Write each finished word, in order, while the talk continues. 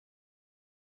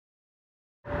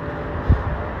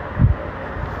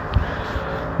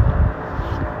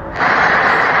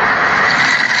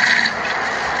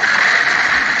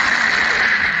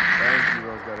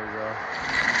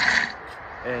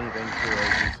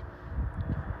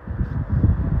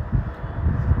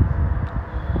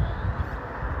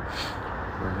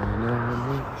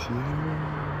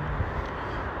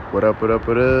What up, what up,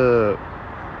 what up?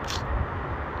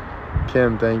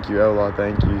 Kim, thank you. Outlaw,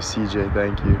 thank you. CJ,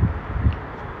 thank you.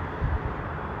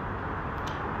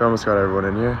 We almost got everyone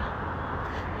in here.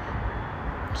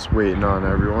 Just waiting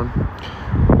on everyone.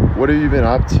 What have you been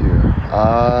up to?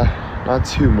 Not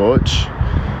too much.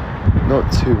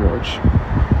 Not too much.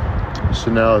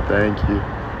 Chanel, thank you.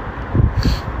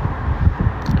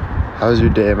 How was your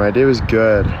day? My day was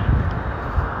good.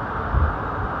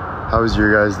 How was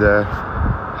your guys' day?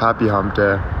 Happy hump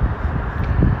day.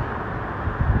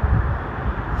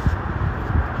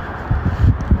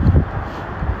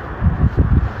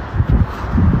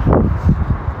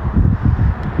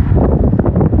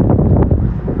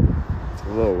 It's a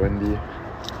little windy.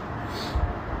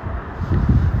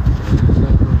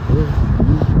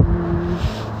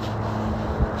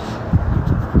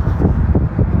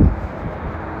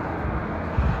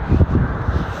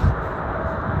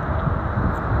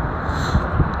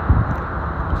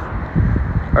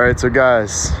 Alright, so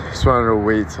guys, just wanted to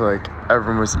wait till like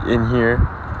everyone was in here.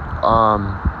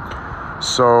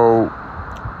 So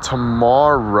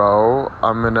tomorrow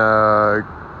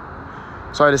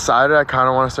so I decided I kind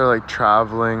of want to start like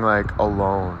traveling like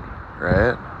alone,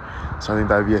 right? So I think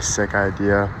that'd be a sick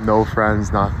idea. No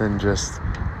friends, nothing, just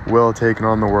Will taking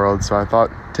on the world. So I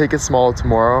thought take it small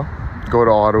tomorrow, go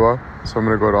to Ottawa. So I'm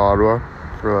gonna go to Ottawa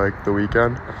for like the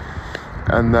weekend.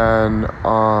 And then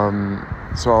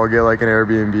so I'll get like an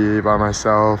Airbnb by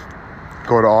myself,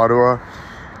 go to Ottawa,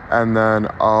 and then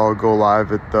I'll go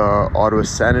live at the Ottawa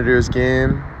Senators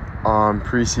game,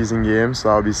 preseason game, so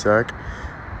that'll be sick.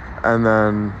 And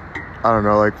then, I don't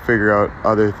know, like figure out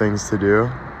other things to do.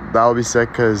 That'll be sick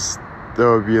because there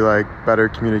will be like better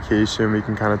communication. We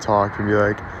can kind of talk and be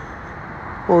like,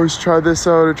 oh, let's try this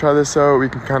out or try this out. We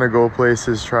can kind of go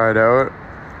places, try it out.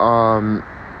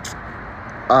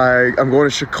 I'm going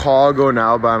to Chicago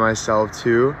now by myself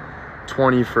too,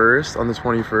 on the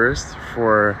 21st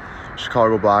for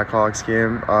Chicago Blackhawks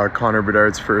game, Connor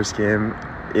Bedard's first game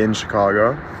in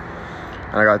Chicago.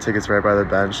 And I got tickets right by the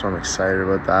bench, so I'm excited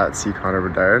about that, see Connor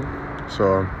Bedard.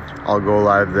 So I'll go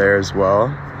live there as well.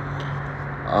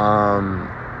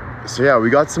 So yeah, we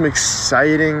got some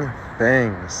exciting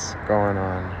things going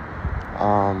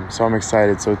on. So I'm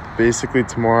excited. So basically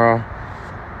tomorrow,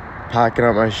 packing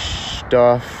up my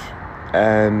stuff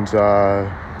and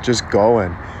just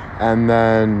going. And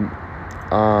then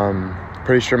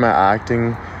pretty sure my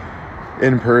acting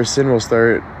in person will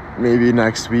start maybe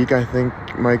next week, I think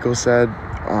Michael said,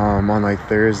 on like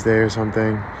Thursday or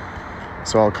something.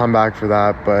 So I'll come back for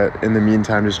that, but in the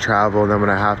meantime just travel, and then when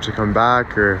I have to come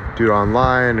back or do it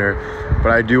online,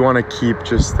 but I do want to keep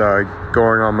just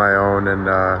going on my own and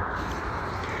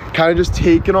kind of just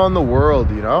taking on the world,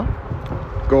 you know,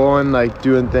 going like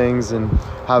doing things and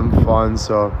having fun.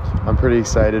 So I'm pretty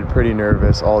excited, pretty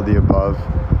nervous, all the above.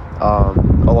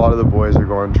 A lot of the boys are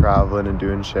going traveling and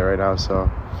doing shit right now, so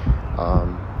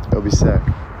it'll be sick.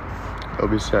 It'll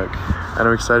be sick, and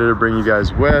I'm excited to bring you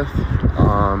guys with.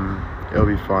 It'll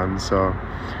be fun, so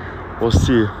we'll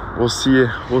see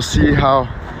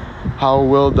how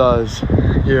Will does,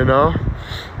 you know,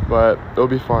 but it'll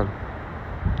be fun.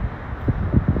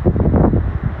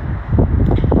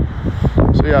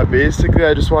 So yeah, basically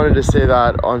I just wanted to say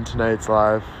that on tonight's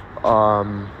live.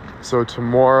 So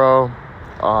tomorrow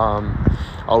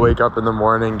I'll wake up in the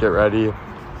morning, get ready,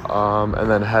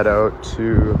 and then head out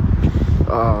to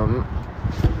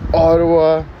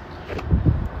Ottawa,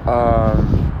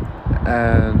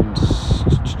 and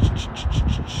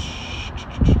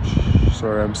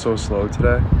sorry, I'm so slow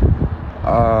today.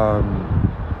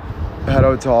 Head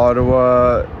out to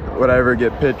Ottawa, whatever,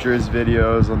 get pictures,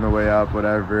 videos on the way up,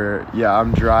 whatever. Yeah,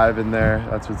 I'm driving there,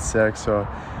 that's what's sick. So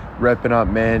repping up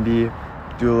Mandy,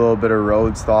 do a little bit of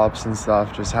road stops and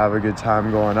stuff, just have a good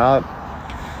time going up,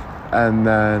 and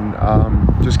then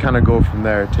just kind of go from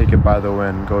there, take it by the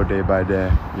wind, go day by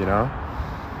day, you know.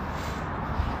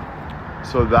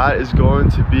 So that is going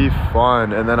to be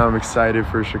fun, and then I'm excited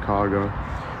for Chicago.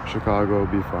 Chicago will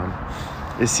be fun.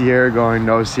 Is Sierra going?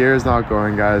 No, Sierra's not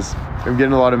going, guys. I'm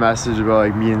getting a lot of messages about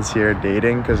like me and Sierra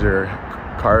dating because her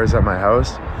car is at my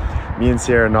house. Me and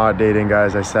Sierra are not dating,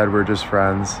 guys. I said we're just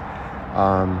friends.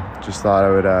 Just thought I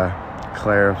would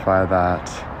clarify that.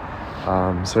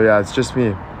 So yeah, it's just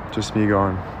me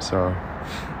going. So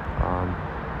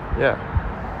yeah,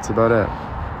 that's about it.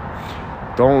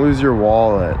 Don't lose your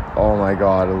wallet. Oh my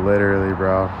god, literally,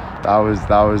 bro. That was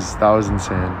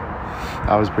insane.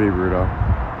 That was pretty brutal.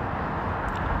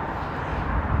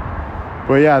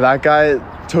 But yeah, that guy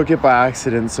took it by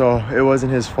accident, so it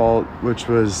wasn't his fault, which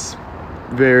was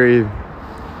very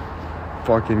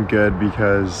fucking good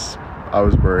because I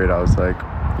was worried. I was like,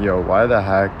 yo, why the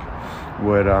heck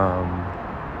would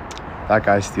that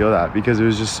guy steal that? Because it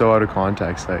was just so out of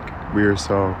context. Like,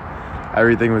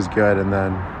 everything was good, and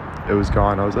then it was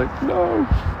gone. I was like, no.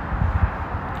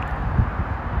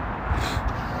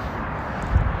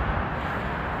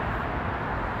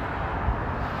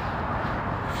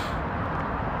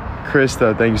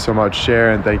 Krista, thank you so much.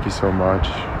 Sharon, thank you so much.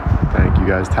 Thank you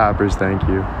guys. Tappers, thank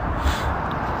you.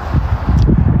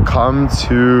 Come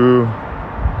to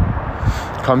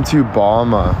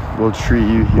Balma. We'll treat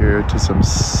you here to some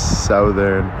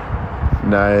southern.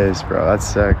 Nice, bro. That's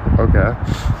sick. Okay.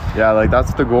 Yeah, like,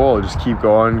 that's the goal. Just keep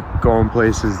going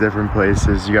places, different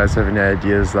places. You guys have any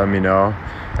ideas, let me know.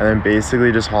 And then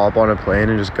basically just hop on a plane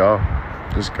and just go.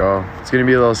 Just go. It's gonna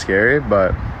be a little scary,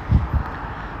 but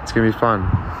it's gonna be fun.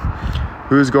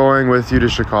 Who's going with you to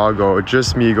Chicago?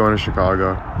 Just me going to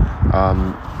Chicago.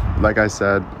 Like I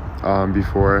said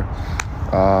before,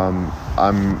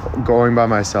 I'm going by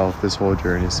myself this whole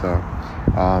journey. So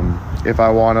if I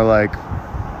want to like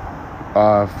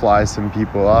fly some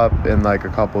people up in like a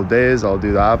couple days, I'll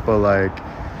do that. But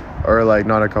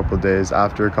not a couple days,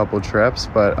 after a couple trips.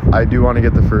 But I do want to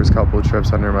get the first couple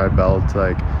trips under my belt,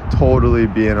 like totally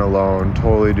being alone,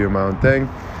 totally doing my own thing.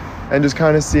 And just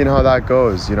kind of seeing how that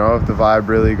goes, you know. If the vibe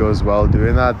really goes well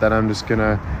doing that, then I'm just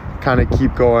gonna kind of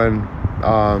keep going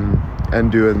and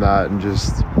doing that, and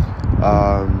just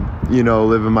you know,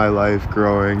 living my life,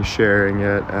 growing, sharing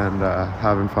it, and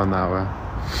having fun that way.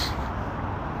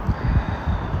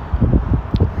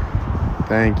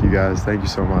 Thank you guys. Thank you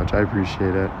so much. I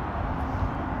appreciate it.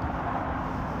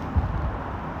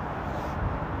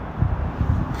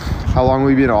 How long will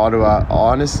we be in Ottawa?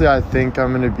 Honestly, I think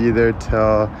I'm gonna be there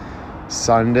till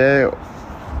Sunday.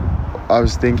 I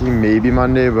was thinking maybe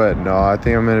Monday, but no, I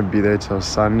think I'm gonna be there till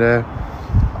Sunday.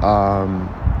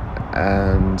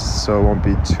 And so it won't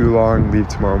be too long. Leave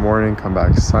tomorrow morning, come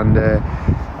back Sunday,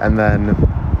 and then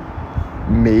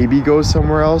maybe go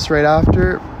somewhere else right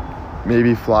after.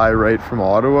 Maybe fly right from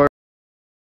Ottawa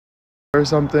or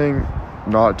something.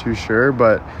 Not too sure,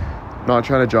 but not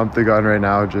trying to jump the gun right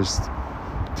now, just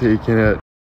taking it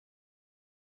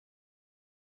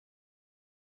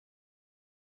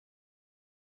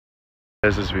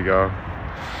as we go.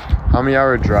 How many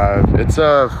hour drive? It's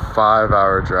a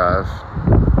 5-hour drive.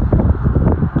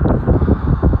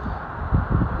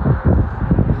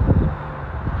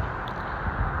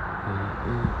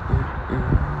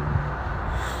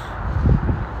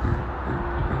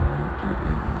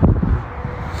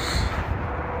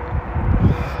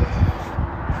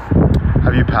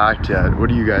 Have you packed yet? What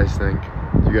do you guys think?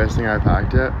 Do you guys think I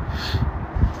packed yet?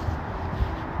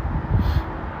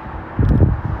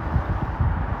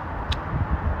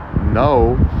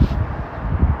 No.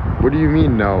 What do you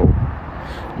mean no?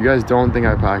 You guys don't think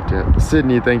I packed yet?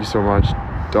 Sydney, thank you so much.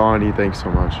 Donnie, thanks so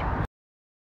much.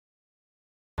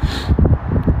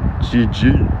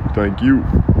 GG, thank you.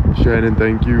 Shannon,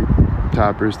 thank you.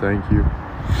 Tappers, thank you.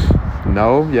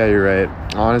 No? Yeah, you're right.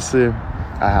 Honestly,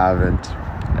 I haven't.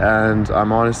 And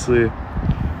I'm honestly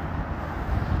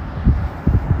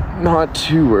not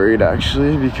too worried,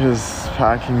 actually, because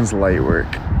packing's light work.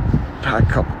 Pack a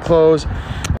couple clothes.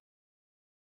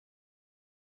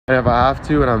 And if I have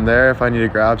to, and I'm there, if I need to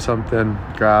grab something,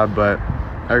 grab. But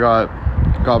I got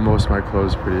most of my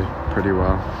clothes pretty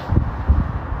well.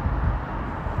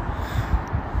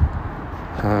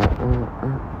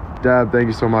 Deb, thank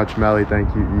you so much. Melly,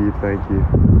 thank you. Eve, thank you.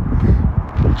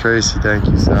 Tracy, thank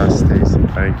you. Seth, Stacy,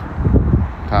 thank you.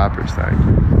 Tappers, thank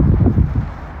you.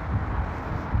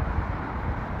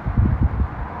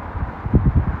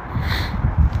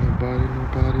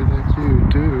 Nobody like you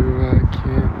do. I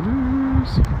can't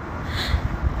lose.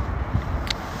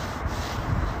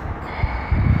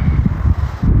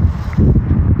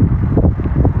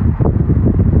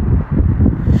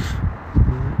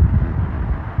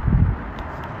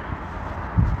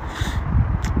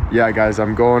 Yeah, guys,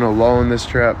 I'm going alone this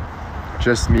trip.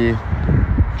 Just me.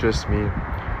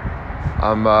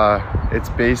 It's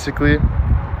basically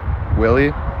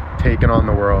Willie taking on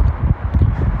the world.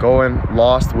 Going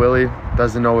lost Willie,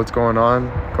 doesn't know what's going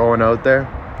on, going out there,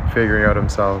 figuring out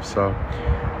himself. So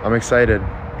I'm excited.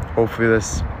 Hopefully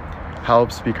this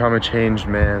helps become a changed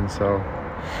man. So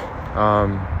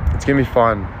it's gonna be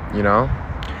fun, you know.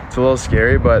 It's a little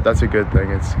scary, but that's a good thing.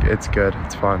 It's good.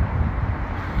 It's fun.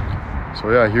 So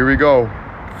yeah, here we go.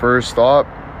 First stop,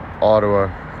 Ottawa.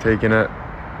 Taking it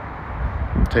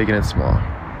small.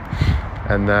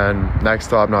 And then next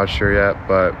stop, not sure yet,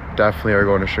 but definitely are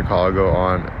going to Chicago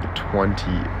on the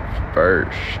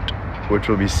 21st, which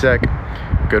will be sick.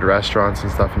 Good restaurants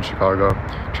and stuff in Chicago.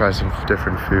 Try some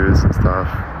different foods and stuff.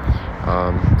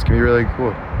 It's gonna be really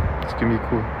cool. It's gonna be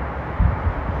cool.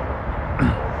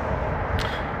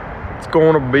 It's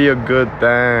gonna be a good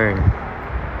thing.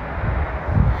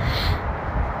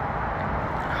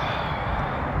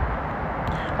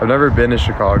 I've never been to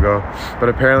Chicago, but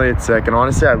apparently it's sick. And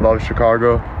honestly, I love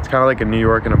Chicago. It's kind of like a New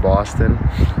York and a Boston.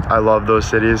 I love those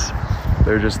cities.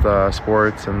 They're just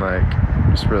sports and like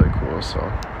just really cool. So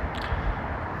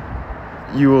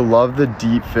you will love the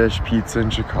deep fish pizza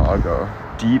in Chicago.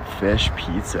 Deep fish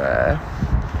pizza.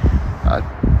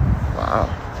 Wow.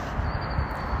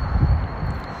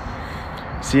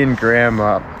 Seeing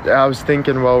Grandma. I was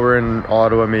thinking while we're in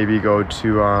Ottawa, maybe go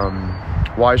to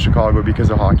why Chicago?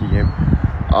 Because of hockey game.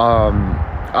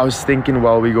 I was thinking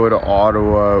while we go to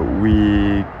Ottawa,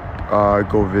 we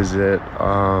go visit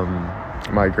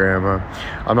my grandma.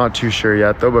 I'm not too sure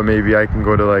yet though, but maybe I can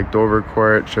go to like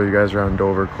Dovercourt, show you guys around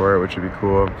Dovercourt, which would be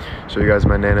cool. Show you guys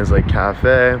my Nana's like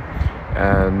cafe,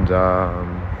 and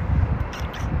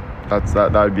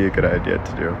that would be a good idea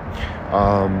to do.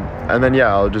 And then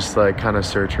yeah, I'll just like kind of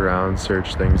search around,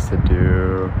 search things to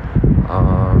do.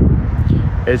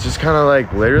 It's just kind of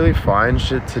like literally find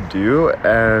shit to do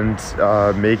and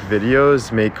make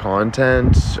videos, make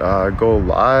content, go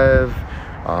live,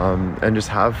 and just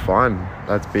have fun.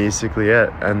 That's basically it.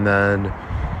 And then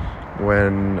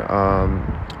when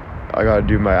I gotta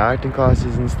do my acting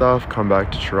classes and stuff, come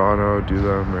back to Toronto, do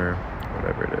them, or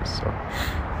whatever it is. So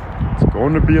it's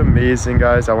going to be amazing,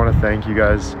 guys. I want to thank you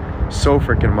guys so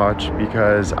freaking much,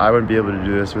 because I wouldn't be able to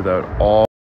do this without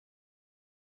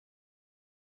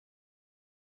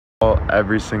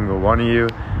every single one of you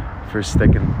for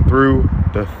sticking through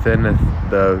the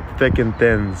thick and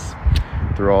thins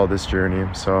through all this journey.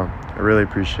 So I really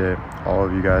appreciate all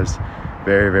of you guys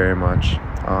very, very much.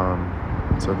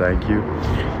 So thank you.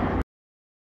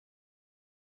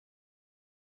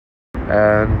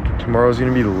 And tomorrow's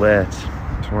gonna be lit.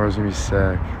 Tomorrow's gonna be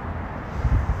sick.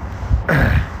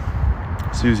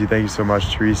 Susie, thank you so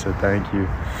much. Teresa, thank you.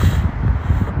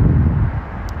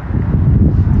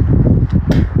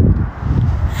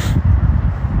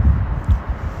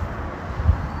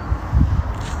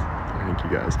 Thank you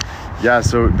guys. Yeah,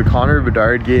 so the Connor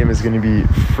Bedard game is gonna be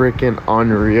freaking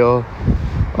unreal.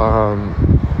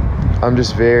 I'm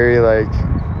just very like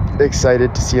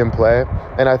excited to see him play.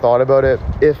 And I thought about it,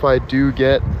 if I do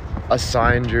get a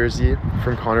signed jersey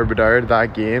from Connor Bedard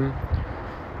that game,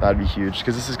 that'd be huge,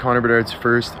 because this is Connor Bedard's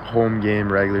first home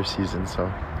game regular season.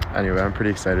 So anyway, I'm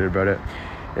pretty excited about it.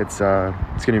 It's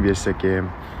gonna be a sick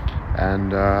game.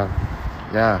 And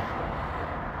yeah.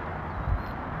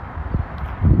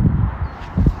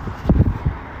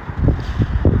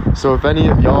 So if any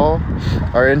of y'all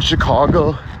are in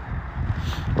Chicago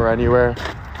or anywhere,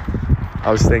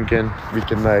 I was thinking we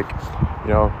can like, you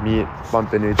know, meet,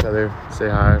 bump into each other, say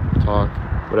hi, talk,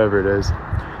 whatever it is.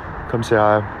 Come say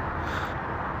hi.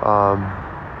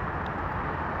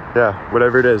 Yeah,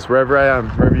 whatever it is, wherever I am,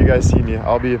 wherever you guys see me,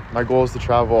 my goal is to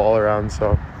travel all around.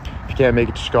 So if you can't make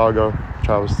it to Chicago,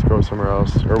 go somewhere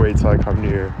else, or wait till I come to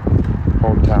your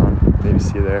hometown, maybe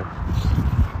see you there.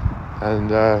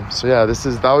 And so yeah,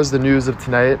 that was the news of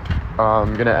tonight.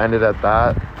 I'm gonna end it at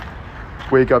that.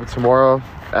 Wake up tomorrow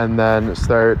and then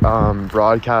start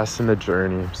broadcasting the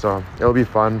journey. So it'll be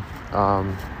fun.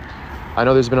 I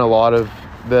know there's been a lot of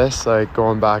this like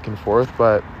going back and forth,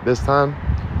 but this time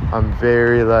I'm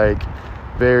very excited.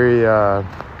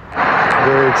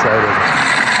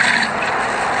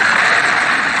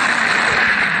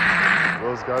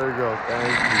 Rose gotta go, thank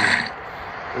you.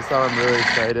 This time I'm really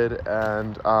excited,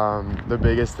 and the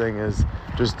biggest thing is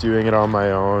just doing it on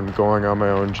my own, going on my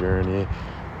own journey,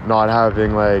 not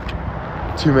having like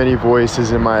too many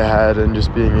voices in my head, and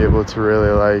just being able to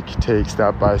really like take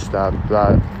step by step.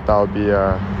 That would be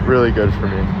really good for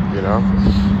me, you know?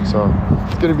 So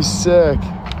it's gonna be sick.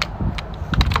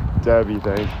 Debbie,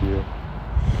 thank you.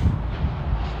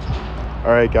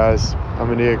 All right, guys, I'm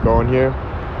gonna get going here.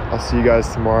 I'll see you guys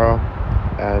tomorrow,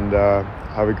 and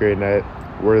have a great night.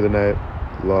 Word of the night,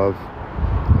 love.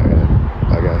 All right,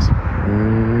 bye guys.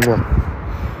 Mwah.